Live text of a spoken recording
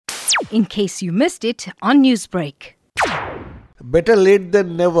in case you missed it on Newsbreak. Better late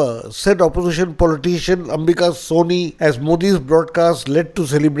than never, said opposition politician Ambika Soni as Modi's broadcast led to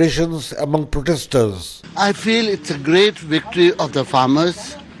celebrations among protesters. I feel it's a great victory of the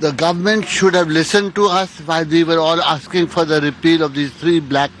farmers. The government should have listened to us while we were all asking for the repeal of these 3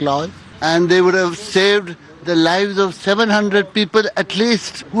 black laws, and they would have saved the lives of 700 people at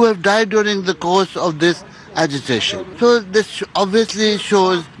least who have died during the course of this agitation. So this obviously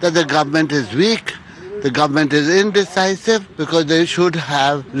shows that the government is weak. The government is indecisive because they should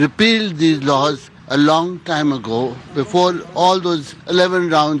have repealed these laws a long time ago before all those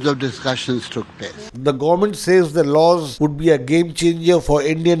 11 rounds of discussions took place. The government says the laws would be a game changer for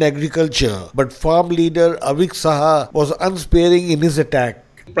Indian agriculture, but farm leader Avik Saha was unsparing in his attack.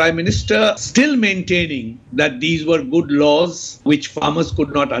 Prime Minister still maintaining that these were good laws which farmers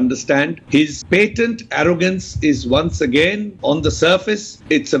could not understand. His patent arrogance is once again on the surface.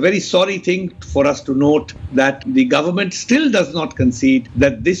 It's a very sorry thing for us to note that the government still does not concede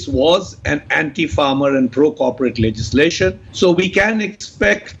that this was an anti-farmer and pro-corporate legislation. So we can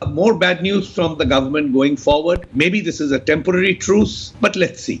expect more bad news from the government going forward. Maybe this is a temporary truce, but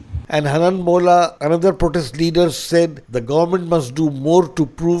let's see. And Hanan Mola, another protest leader, said the government must do more to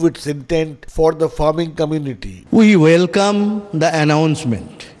prove its intent for the farming community. We welcome the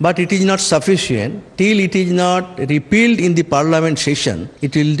announcement, but it is not sufficient. Till it is not repealed in the parliament session,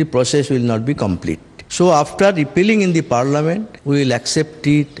 the process will not be complete. So after repealing in the parliament, we will accept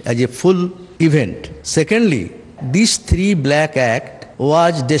it as a full event. Secondly, this 3 Black Act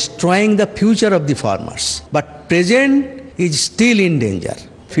was destroying the future of the farmers, but present is still in danger.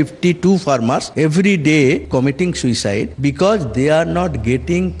 52 farmers every day committing suicide because they are not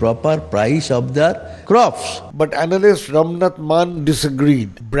getting proper price of their crops. But analyst Ramnath Man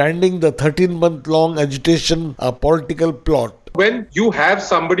disagreed, branding the 13-month-long agitation a political plot. When you have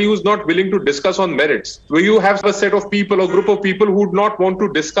somebody who's not willing to discuss on merits, where you have a set of people or group of people who would not want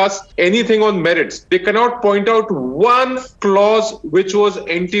to discuss anything on merits, they cannot point out one clause which was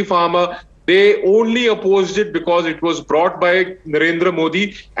anti-farmer. They only opposed it because it was brought by Narendra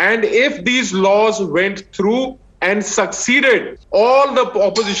Modi. And if these laws went through and succeeded, all the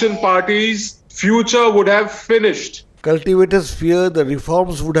opposition parties' future would have finished. Cultivators fear the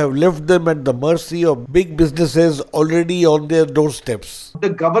reforms would have left them at the mercy of big businesses already on their doorsteps.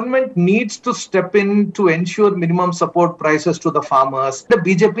 The government needs to step in to ensure minimum support prices to the farmers. The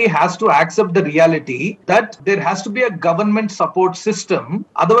BJP has to accept the reality that there has to be a government support system.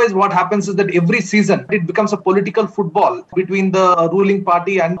 Otherwise, what happens is that every season it becomes a political football between the ruling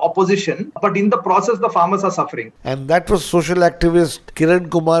party and opposition. But in the process, the farmers are suffering. And that was social activist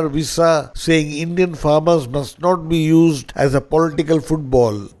Kiran Kumar Visa saying Indian farmers must not be used as a political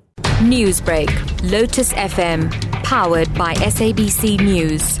football. Newsbreak, Lotus FM, powered by SABC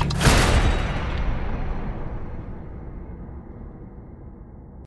News.